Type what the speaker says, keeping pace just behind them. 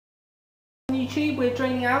tube we're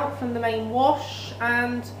draining out from the main wash,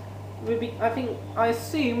 and I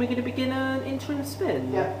assume we're going to begin an interim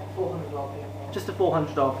spin. Yeah, 400 RPM. Just a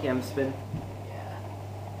 400 RPM spin. Yeah.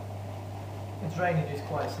 The drainage is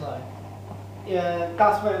quite slow. Yeah,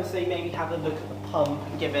 that's where I say maybe have a look at the pump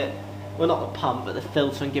and give it, well not the pump, but the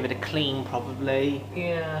filter, and give it a clean probably.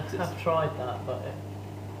 Yeah, I've tried that, but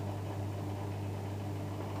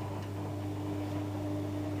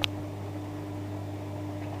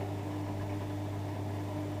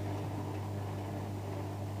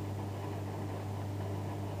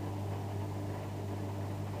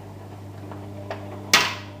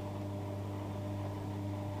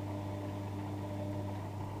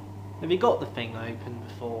Have you got the thing open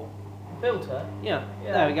before? filter? Yeah,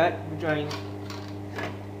 there we go, we drain.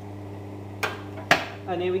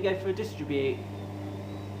 And here we go for a distribute.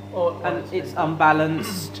 And it's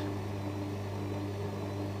unbalanced.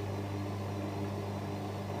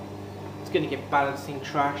 It's going to give balancing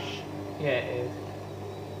trash. Yeah, it is.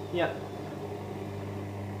 Yeah.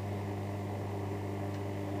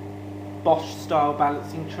 Bosch style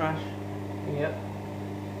balancing trash. Yep.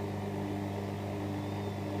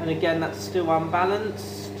 And again, that's still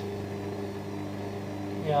unbalanced.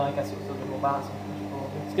 Yeah, I guess it was a little more balancing.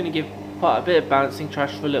 It's going to give quite a bit of balancing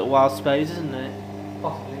trash for a little while, I suppose, isn't it?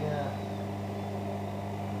 Possibly, yeah.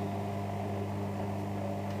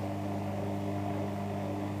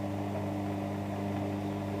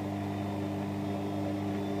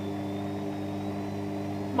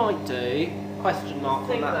 Might do. Question mark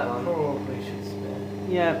on that one. Probably should spin.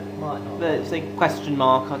 Yeah, Might not. but it's a question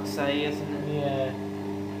mark, I'd say, isn't it? Yeah.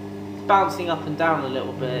 It's bouncing up and down a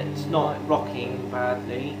little bit. It's not rocking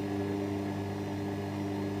badly.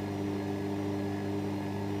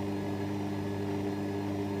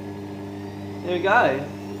 There we go.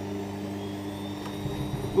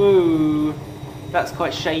 Woo! That's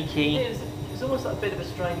quite shaky. It's almost like a bit of a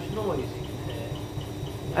strange noise you can hear.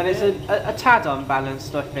 And it's a tad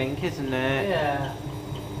unbalanced, I think, isn't it? Yeah.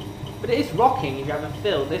 But it is rocking if you haven't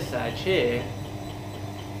filled this edge here.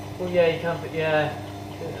 Well, yeah, you can, but yeah.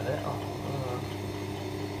 Good at it. Oh.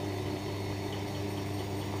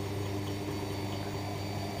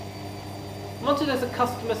 I wonder if there's a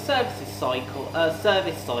customer service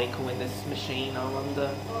cycle in this machine, I wonder.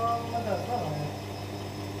 I don't know.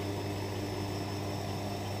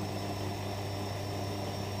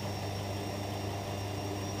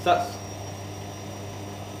 So that's...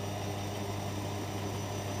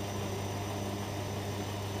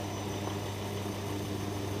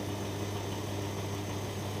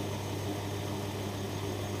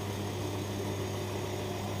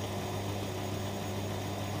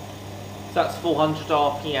 So that's 400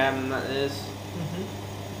 RPM, that is.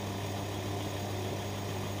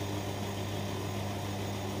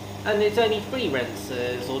 And it's only 3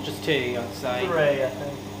 rinses, or just 2, I'd say. 3, I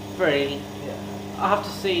think. 3. Yeah. I'll have to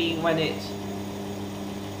see when it...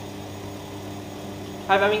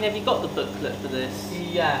 I mean, have you got the booklet for this?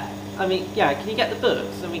 Yeah. I mean, yeah, can you get the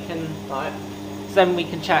books and we can... Right. So then we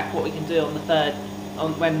can check what we can do on the third...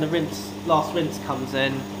 when the last rinse comes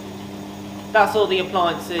in. That's all the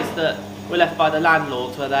appliances that were left by the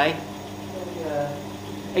landlords, were they? Yeah.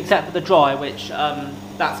 Except for the dryer, which,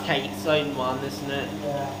 that's Kate's own one, isn't it?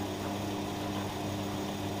 Yeah.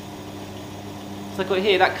 So I've got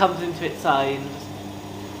here, that comes into its own.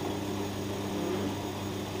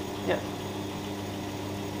 Yeah.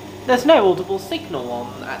 There's no audible signal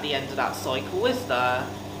on at the end of that cycle, is there?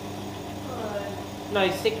 No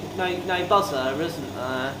buzzer, isn't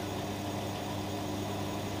there?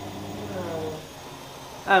 No.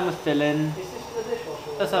 And we're filling. Is this for the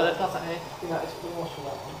dishwasher? That's how that's it here. Yeah, it's for the washer,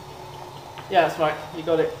 that one. Yeah, that's right. You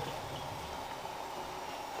got it.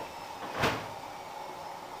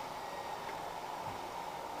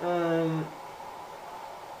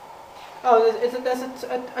 Oh, there's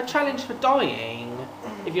a challenge for dyeing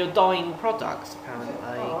if you're dyeing products, apparently.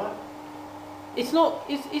 Alright. It's not.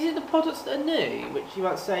 Is it the products that are new, which you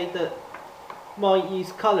might say that might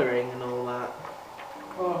use colouring and all that?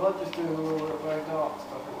 Well, if I just do all very dark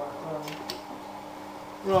stuff, it won't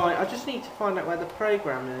run. Right. I just need to find out where the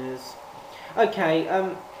program is. Okay.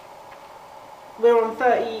 We're on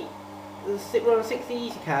 30. We're on 60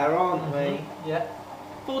 Easycare, aren't we? Yeah.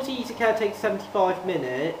 40 Easycare takes 75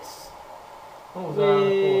 minutes. What was that around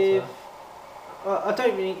a quarter? I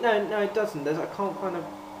don't really. No, it doesn't. I can't find a.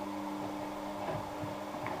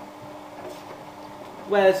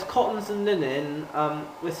 Whereas cottons and linen,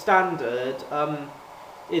 with standard,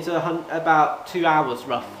 is about 2 hours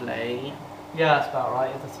roughly. Yeah, that's about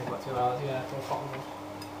right. It does take about 2 hours, yeah, for a cotton wash.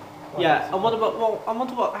 Right, Yeah, I wonder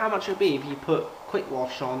what how much it would be if you put quick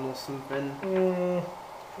wash on or something.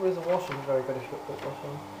 Whereas the washer's a very good if you've got quick wash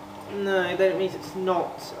on. No, then it means it's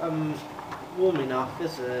not warm enough,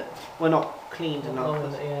 is it? Well, not cleaned enough.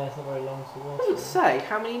 Yeah, it's not very long to wash. It doesn't say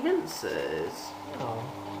how many rinses. Oh.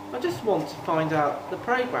 I just want to find out the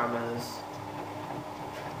programmers.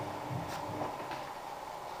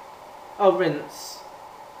 Oh, rinse.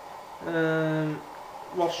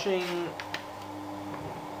 Washing.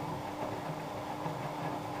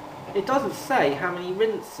 It doesn't say how many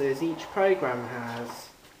rinses each program has.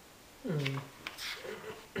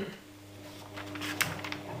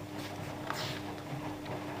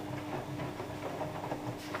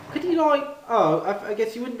 Could you like? Oh, I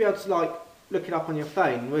guess you wouldn't be able to like look it up on your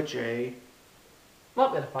phone, would you?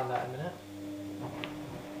 Might be able to find out in a minute.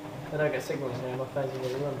 I don't get signals now. My phone's in the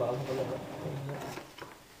other room, but I'll have a look at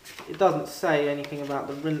it. It doesn't say anything about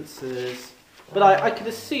the rinses, but I could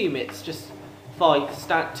assume it's just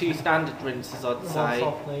two standard rinses, I'd say.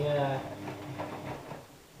 Softener, yeah.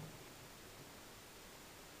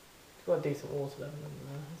 It's got a decent water level in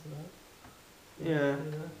there, hasn't it?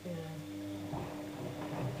 Yeah.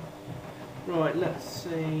 Yeah. Right, let's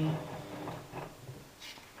see.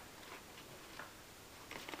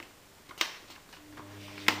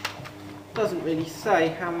 Doesn't really say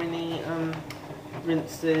how many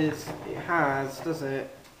rinses it has, does it?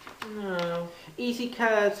 No.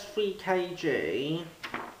 Easycare's 3 kg.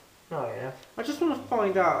 Oh yeah. I just want to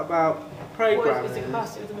find out about programming. What is the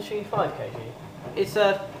capacity of the machine? 5 kg? It's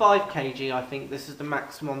a 5 kg, I think. This is the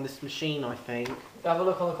maximum on this machine, I think. Have a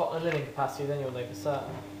look on the cotton and linen capacity, then you'll know for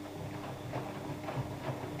certain.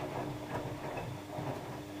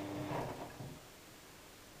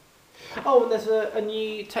 Oh, and there's a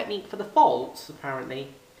new technique for the faults,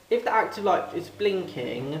 apparently. If the active light is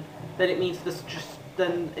blinking, then it means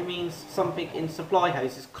something in supply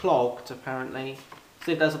hose is clogged, apparently.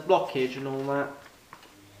 So if there's a blockage and all that.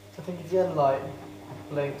 I think it's the end light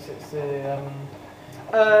blinks, it's the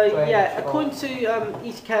yeah, according to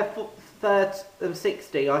Easycare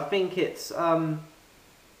 60, I think it's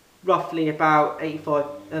roughly about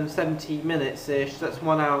 70 minutes ish. That's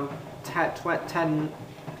 1 hour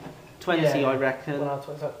 20, yeah, I reckon. 1 hour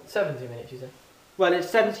 20, 70 minutes, you say? Well, it's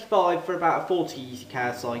 75 for about a 40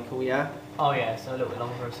 Easycare cycle, yeah? Oh yeah, so a little bit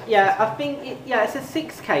longer. Yeah, I think, it's a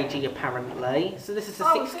 6 kg apparently. So this is a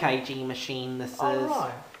 6 kg machine, this is. Oh,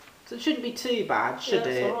 right. So it shouldn't be too bad, should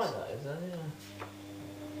it? That's alright, that is, then, yeah.